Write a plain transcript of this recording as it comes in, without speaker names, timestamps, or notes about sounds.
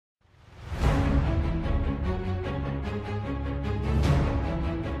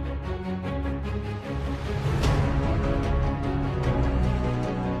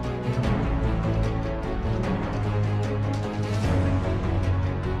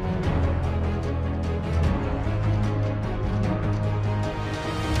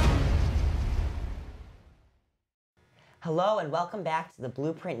Hello and welcome back to the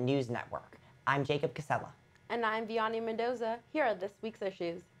Blueprint News Network. I'm Jacob Casella. And I'm Vianney Mendoza. Here are this week's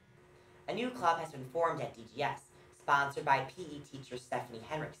issues. A new club has been formed at DGS, sponsored by PE teacher Stephanie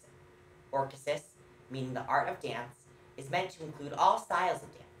Henriksen. Orchesis, meaning the art of dance, is meant to include all styles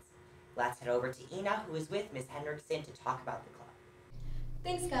of dance. Let's head over to Ina, who is with Ms. Henriksen, to talk about the club.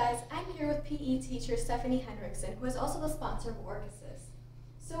 Thanks, guys. I'm here with PE teacher Stephanie Henriksen, who is also the sponsor of Orchesis.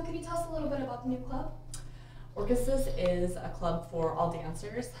 So can you tell us a little bit about the new club? Orchesis is a club for all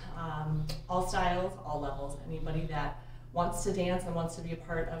dancers, all styles, all levels. Anybody that wants to dance and wants to be a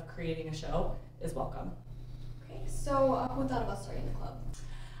part of creating a show is welcome. Okay, so who thought about starting the club?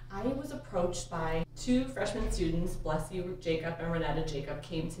 I was approached by two freshman students, Blessy Jacob and Renetta Jacob,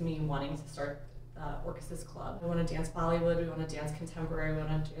 came to me wanting to start Orchesis Club. We want to dance Bollywood, we want to dance contemporary, we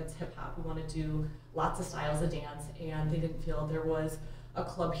want to dance hip hop, we want to do lots of styles of dance, and they didn't feel there was a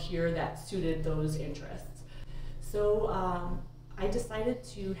club here that suited those interests. So I decided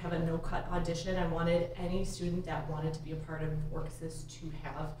to have a no-cut audition. I wanted any student that wanted to be a part of Orchesis to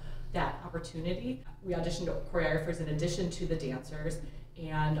have that opportunity. We auditioned choreographers in addition to the dancers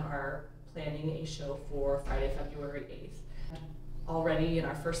and are planning a show for Friday, February 8th. Already in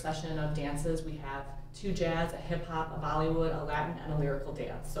our first session of dances, we have 2 jazz, a hip hop, a Bollywood, a Latin, and a lyrical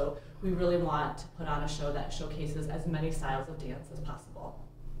dance. So we really want to put on a show that showcases as many styles of dance as possible.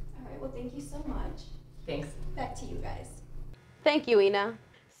 All right, well, thank you so much. Thanks. Back to you guys. Thank you, Ina.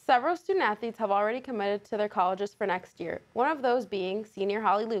 Several student athletes have already committed to their colleges for next year, one of those being senior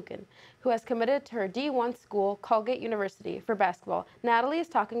Holly Lucan, who has committed to her D1 school, Colgate University, for basketball. Natalie is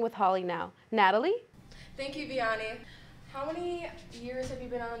talking with Holly now. Natalie? Thank you, Vianney. How many years have you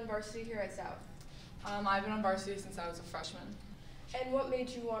been on varsity here at South? I've been on varsity since I was a freshman. And what made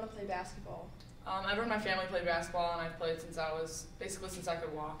you want to play basketball? Everyone in my family played basketball, and I've played since I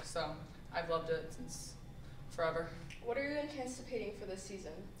could walk, so I've loved it since forever. What are you anticipating for this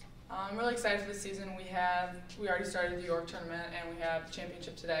season? I'm really excited for this season. We already started the York tournament, and we have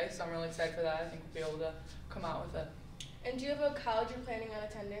championship today, so I'm really excited for that. I think we'll be able to come out with it. And do you have a college you're planning on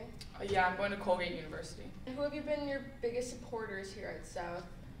attending? Yeah, I'm going to Colgate University. And who have you been your biggest supporters here at South?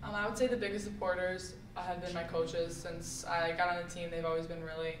 I would say the biggest supporters have been my coaches. Since I got on the team, they've always been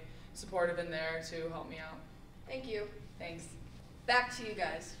really supportive in there to help me out. Thank you. Thanks. Back to you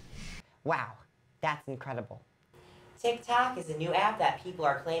guys. Wow, that's incredible. TikTok is a new app that people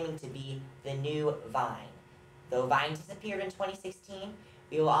are claiming to be the new Vine. Though Vine disappeared in 2016,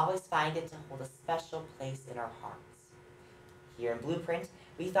 we will always find it to hold a special place in our hearts. Here in Blueprint,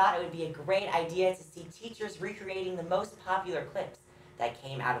 we thought it would be a great idea to see teachers recreating the most popular clips that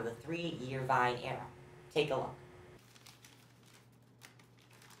came out of the 3-year Vine era. Take a look.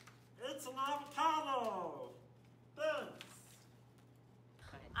 It's an avocado! Dance!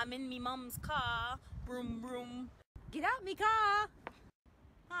 I'm in me mom's car. Broom, broom. Get out me car.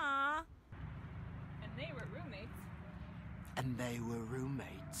 Huh? And they were roommates. And they were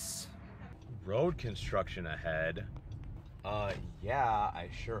roommates. Road construction ahead. Yeah, I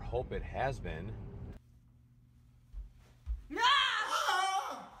sure hope it has been.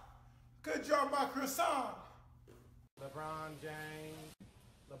 Ah! Good job, my croissant! LeBron James.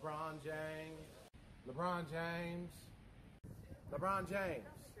 LeBron James. LeBron James. LeBron James.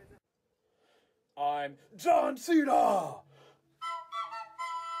 I'm John Cena!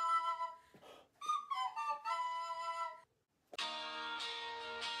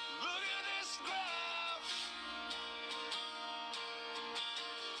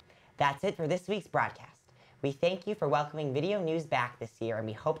 That's it for this week's broadcast. We thank you for welcoming Video News back this year, and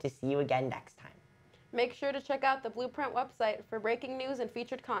we hope to see you again next time. Make sure to check out the Blueprint website for breaking news and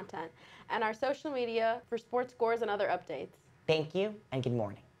featured content, and our social media for sports scores and other updates. Thank you, and good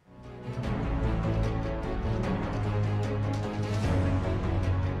morning.